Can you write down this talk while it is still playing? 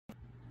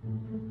Good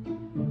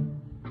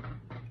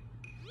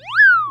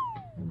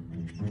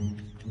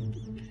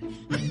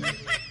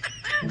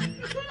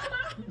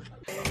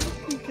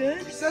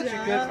You're such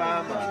a good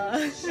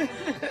mama.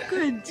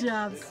 Good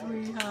job,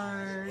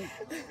 sweetheart.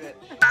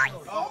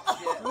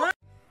 Oh,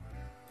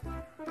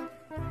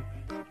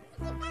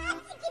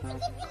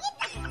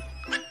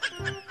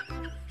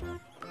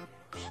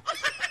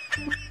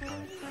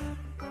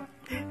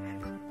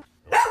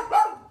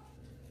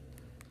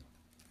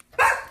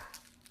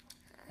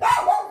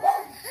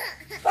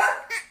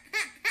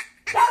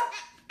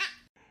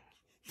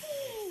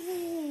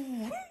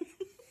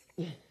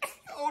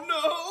 oh no,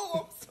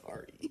 I'm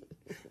sorry.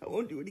 I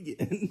won't do it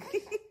again.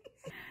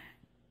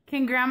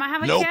 Can Grandma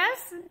have a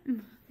kiss?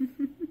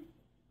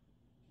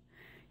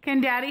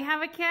 Can Daddy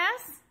have a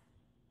kiss?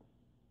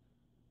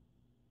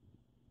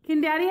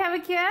 Can Daddy have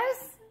a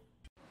kiss?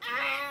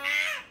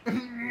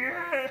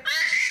 Yeah.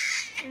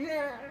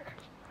 Yeah.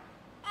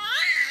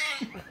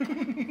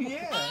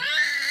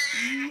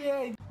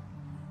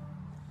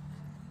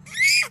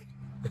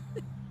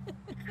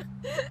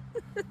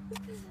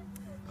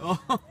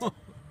 Oh.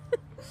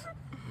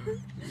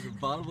 It's a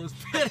bottomless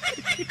pit.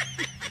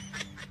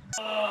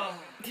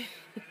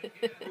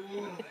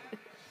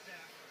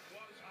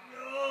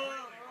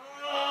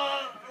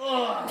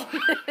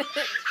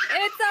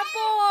 It's a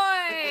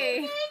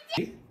boy!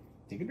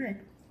 Take a drink.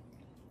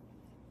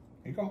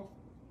 Here you go.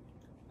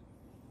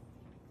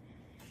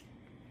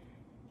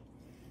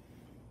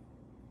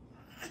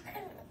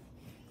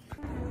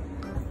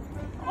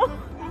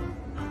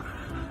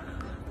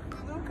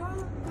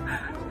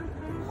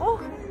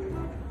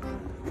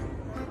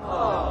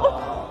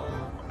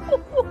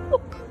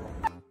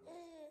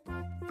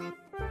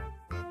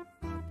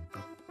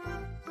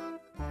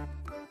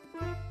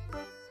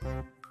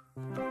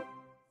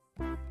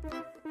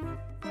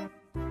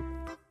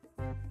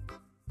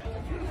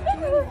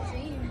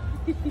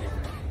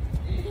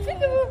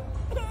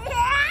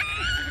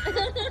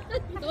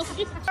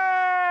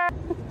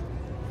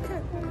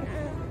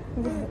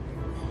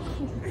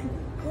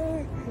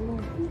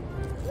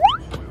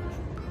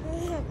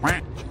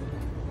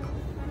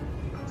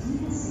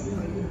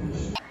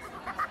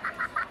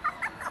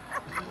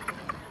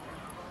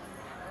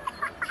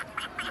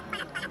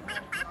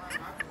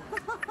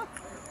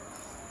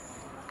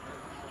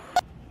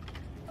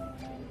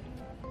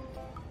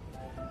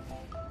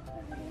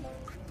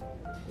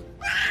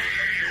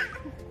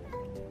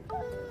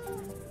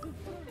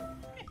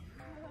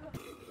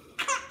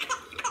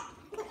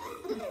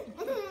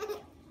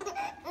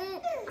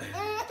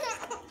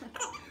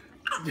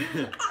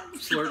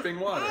 Slurping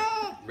water.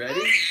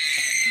 Ready?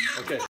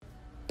 Okay.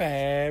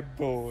 Bad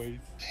boys.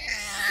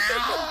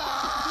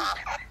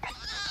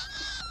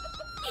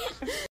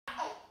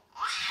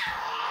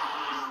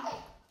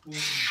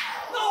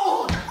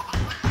 No!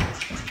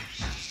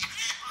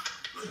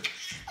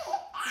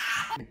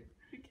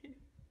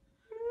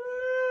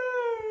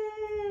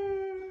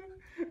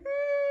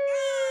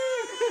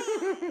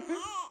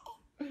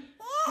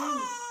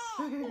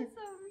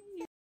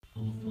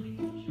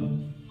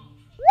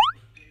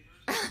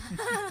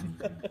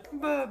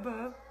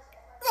 Bubba.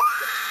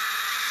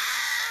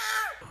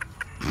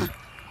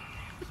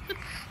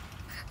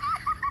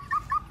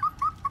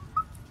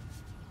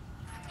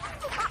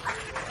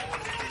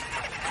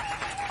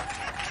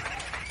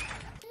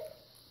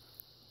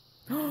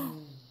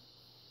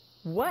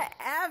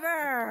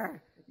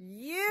 Whatever.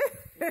 You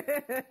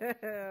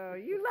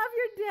love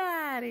your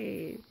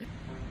daddy.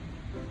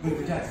 Move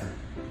your Jackson.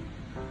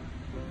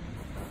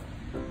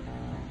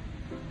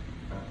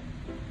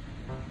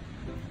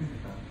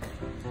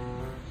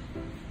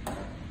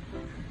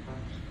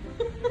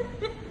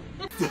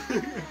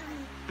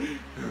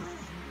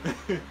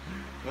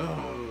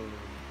 Oh.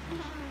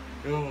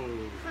 Oh.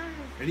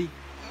 Ready?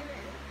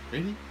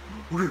 Ready?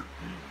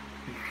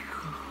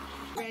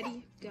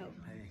 Ready, go.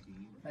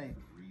 Hey.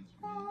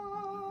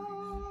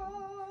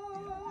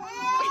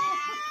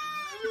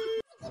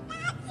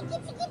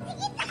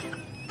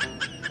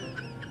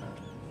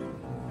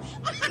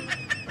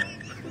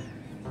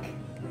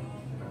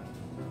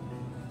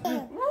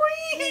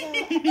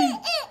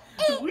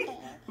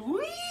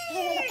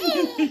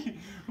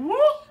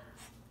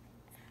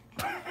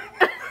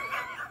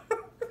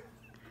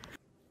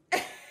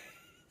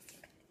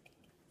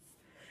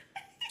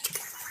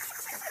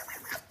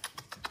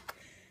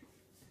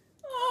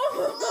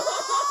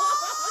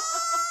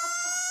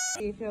 How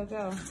do you feel?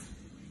 Go.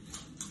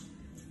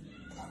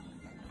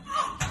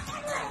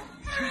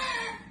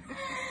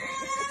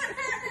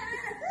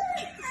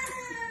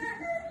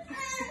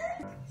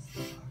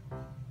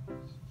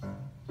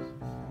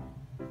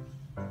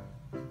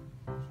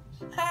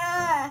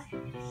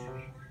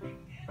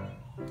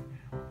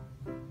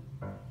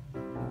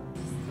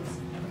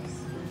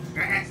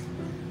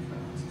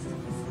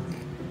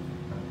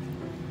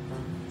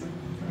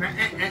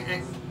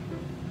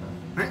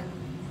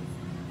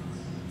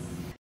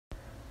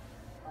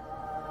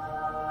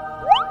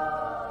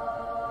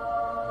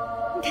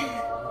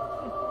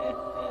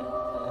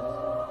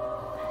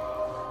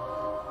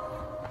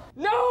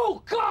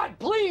 No! God,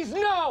 please,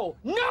 no! No!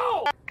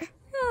 No!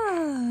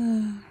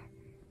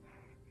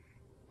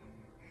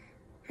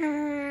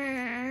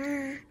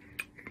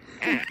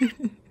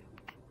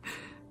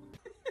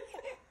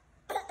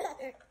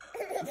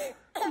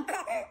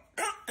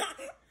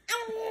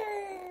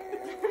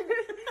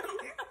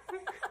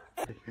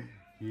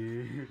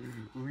 Here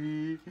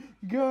we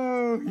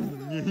go.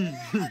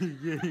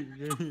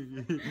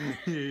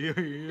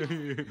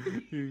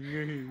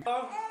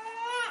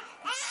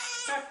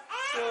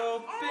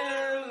 Taco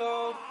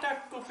pillow,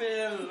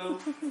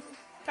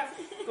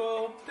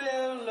 taco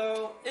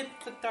pillow,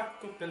 it's a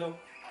taco pillow.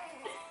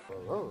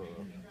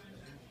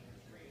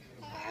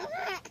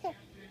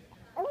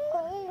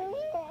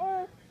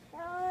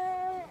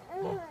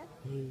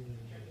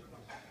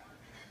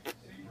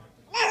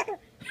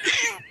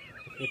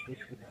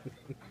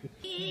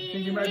 I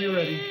think you might be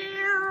ready.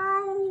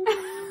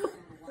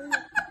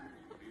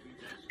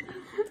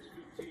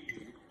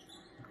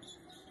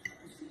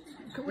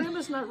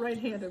 Grandma's not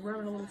right-handed. We're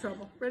having a little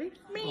trouble. Ready?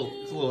 Oh,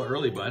 it's a little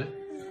early, bud.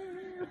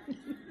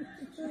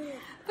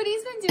 But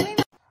he's been doing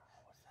that.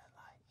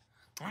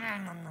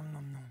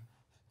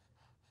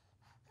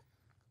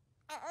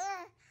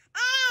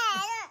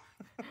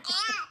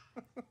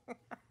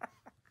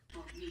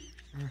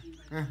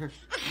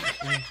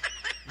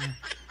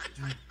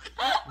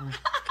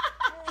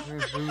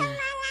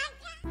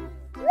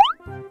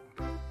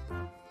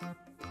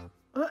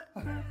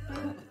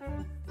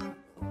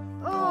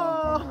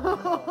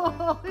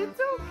 Oh, it's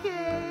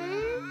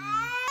okay.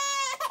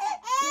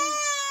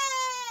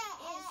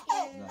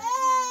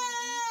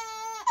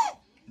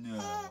 No.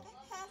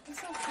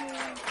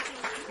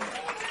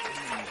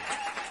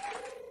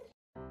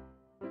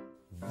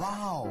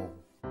 Wow.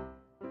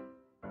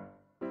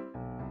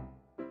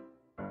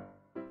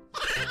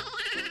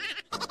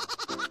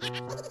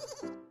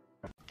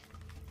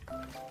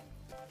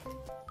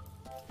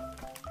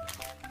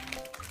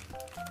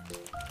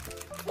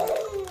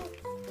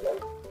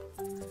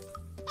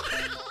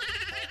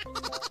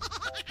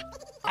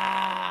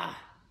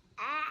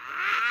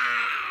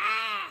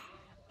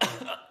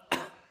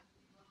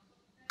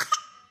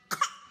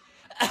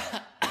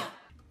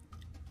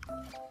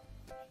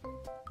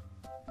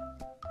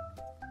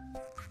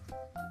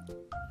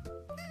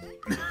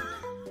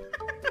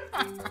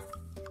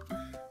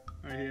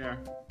 Right here.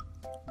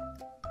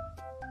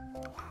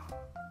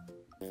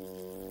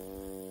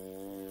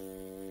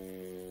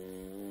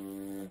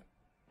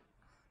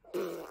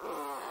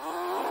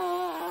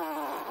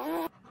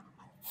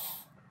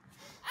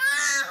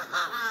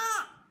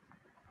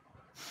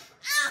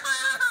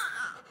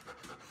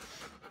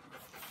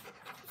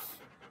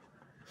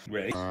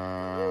 Ready?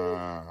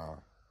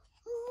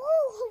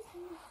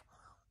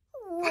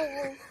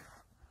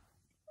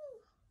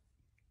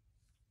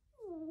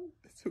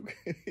 It's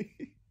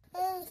okay.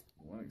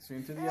 One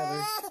extreme to the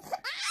other.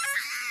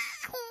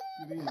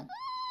 To the end.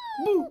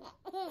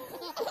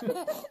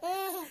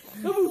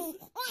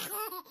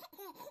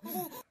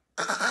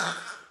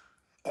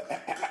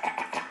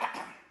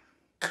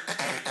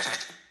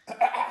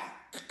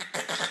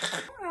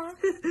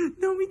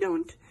 No, we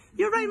don't.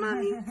 You're right,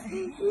 Mommy. No,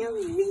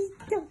 we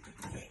don't.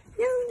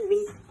 No,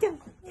 we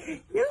don't.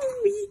 No,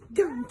 we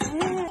don't.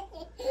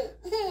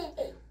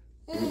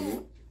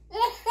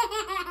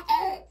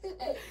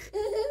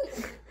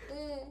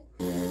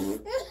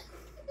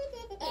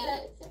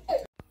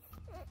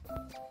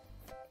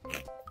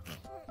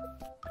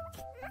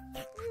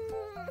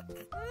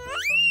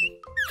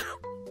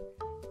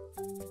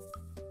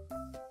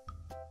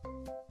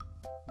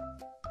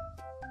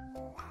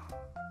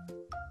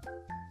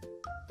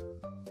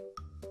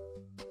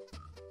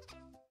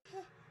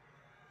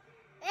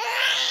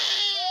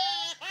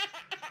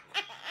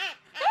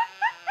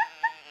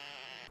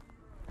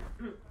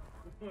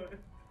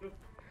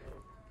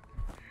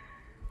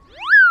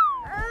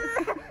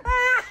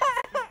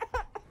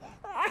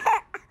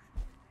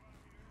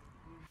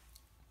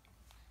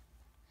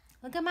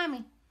 Look at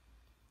mommy.